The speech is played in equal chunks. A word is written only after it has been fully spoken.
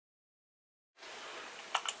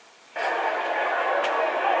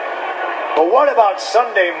But what about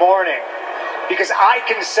Sunday morning? Because I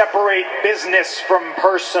can separate business from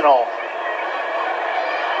personal.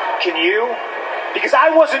 Can you? Because I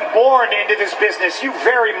wasn't born into this business. You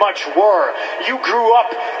very much were. You grew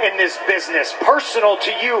up in this business. Personal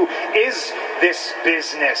to you is this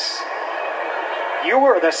business. You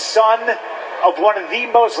were the son of one of the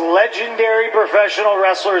most legendary professional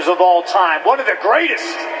wrestlers of all time. One of the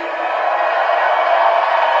greatest.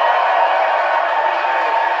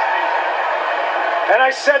 And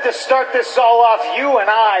I said to start this all off, you and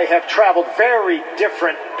I have traveled very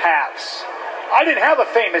different paths. I didn't have a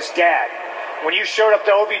famous dad. When you showed up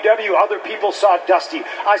to OVW, other people saw Dusty.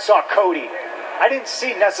 I saw Cody. I didn't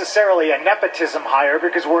see necessarily a nepotism hire,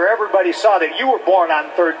 because where everybody saw that you were born on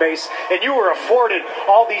third base and you were afforded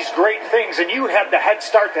all these great things and you had the head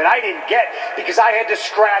start that I didn't get because I had to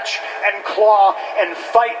scratch and claw and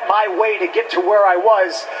fight my way to get to where I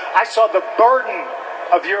was. I saw the burden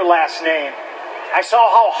of your last name. I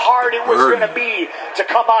saw how hard it was going to be to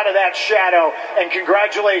come out of that shadow. And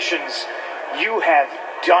congratulations, you have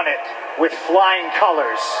done it with flying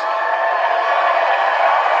colors.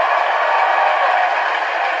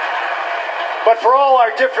 But for all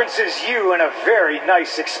our differences, you in a very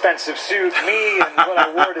nice, expensive suit, me and what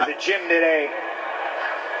I wore to the gym today.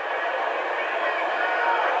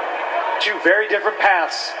 Two very different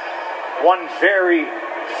paths, one very,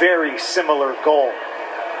 very similar goal.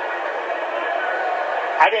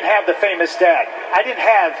 I didn't have the famous dad. I didn't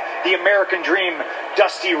have the American dream,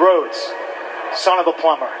 Dusty Rhodes, son of a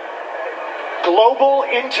plumber. Global,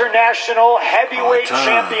 international, heavyweight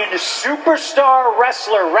champion, superstar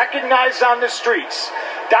wrestler, recognized on the streets.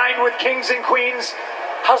 Dined with kings and queens.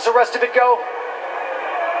 How's the rest of it go?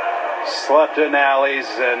 Slept in alleys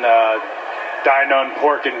and dined on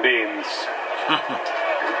pork and beans.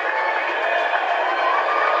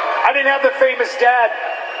 I didn't have the famous dad.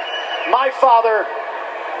 My father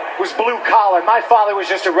was blue collar. My father was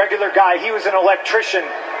just a regular guy. He was an electrician,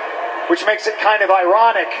 which makes it kind of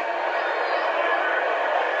ironic.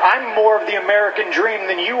 I'm more of the American dream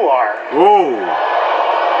than you are. Oh.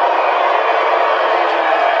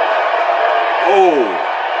 Oh.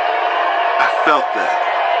 I felt that.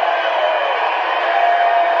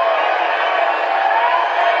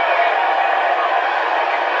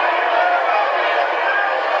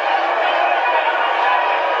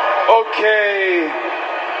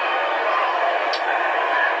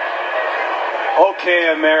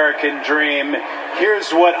 Okay, American dream.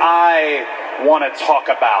 Here's what I want to talk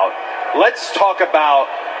about. Let's talk about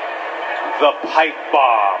the pipe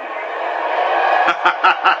bomb.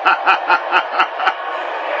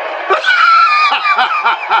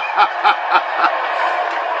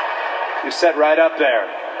 You sat right up there.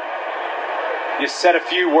 You said a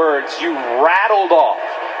few words. You rattled off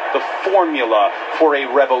the formula for a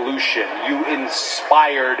revolution. You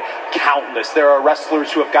inspired countless. There are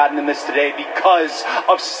wrestlers who have gotten in this today because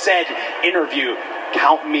of said interview.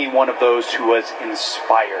 Count me one of those who was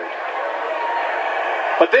inspired.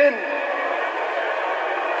 But then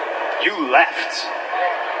you left.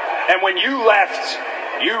 And when you left,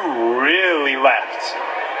 you really left.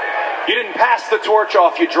 You didn't pass the torch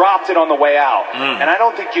off, you dropped it on the way out. And I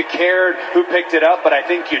don't think you cared who picked it up, but I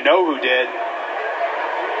think you know who did.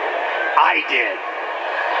 I did.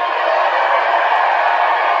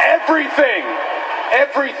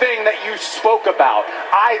 Everything that you spoke about,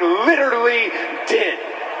 I literally did.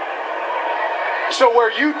 So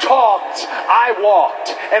where you talked, I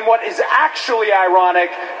walked. And what is actually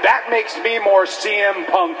ironic, that makes me more CM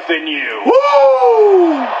Punk than you.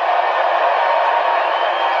 Woo!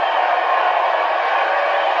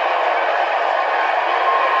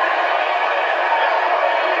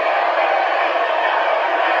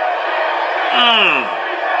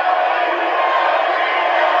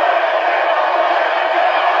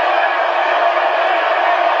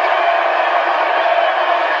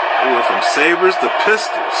 We went from sabers to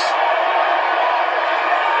pistols.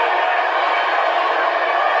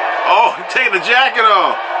 Oh, he's taking the jacket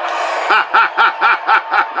off.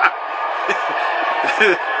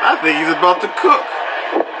 I think he's about to cook.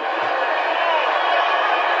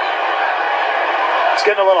 It's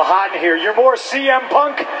getting a little hot in here. You're more CM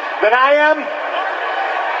Punk than I am?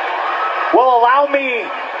 Well, allow me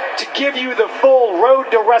to give you the full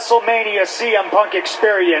Road to WrestleMania CM Punk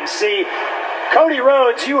experience. See, Cody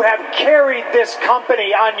Rhodes, you have carried this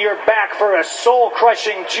company on your back for a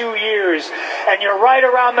soul-crushing 2 years, and you're right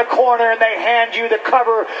around the corner and they hand you the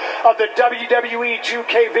cover of the WWE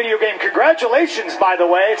 2K video game. Congratulations, by the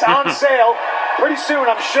way. It's on sale pretty soon,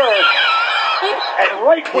 I'm sure. And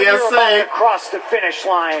right when you're about to cross the finish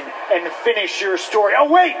line and finish your story. Oh,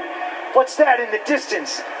 wait! What's that in the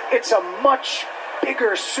distance? It's a much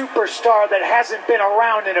bigger superstar that hasn't been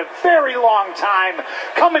around in a very long time,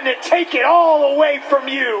 coming to take it all away from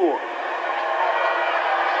you.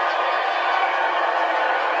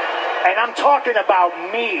 And I'm talking about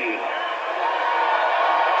me.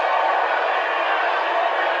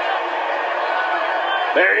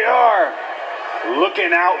 There you are,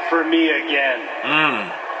 looking out for me again.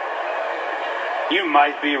 You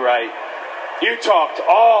might be right. You talked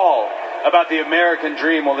all about the American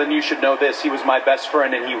dream. Well, then you should know this. He was my best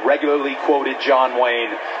friend, and he regularly quoted John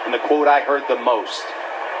Wayne. And the quote I heard the most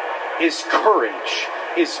is, courage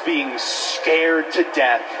is being scared to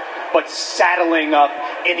death, but saddling up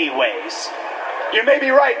anyways. You may be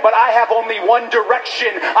right, but I have only one direction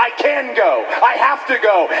I can go. I have to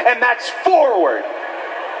go, and that's forward.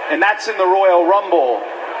 And that's in the Royal Rumble.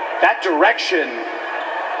 That direction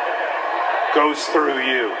goes through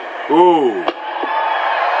you. Ooh.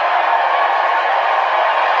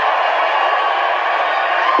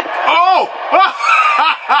 Oh!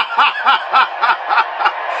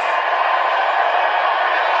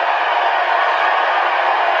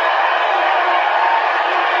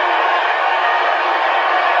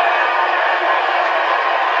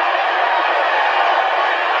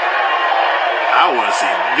 I want to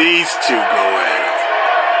see these two go at it.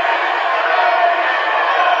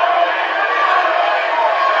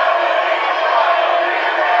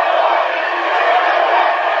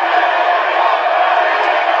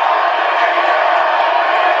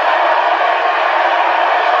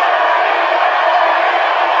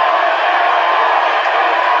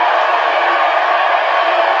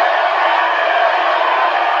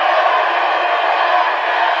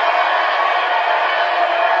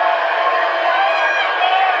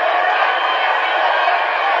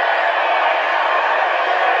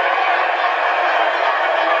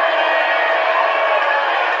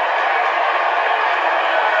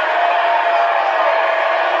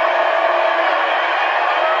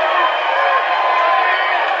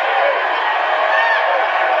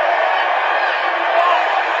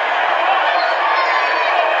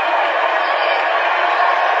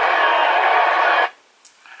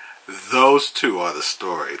 Those two are the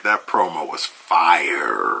story. That promo was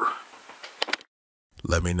fire.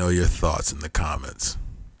 Let me know your thoughts in the comments.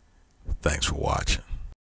 Thanks for watching.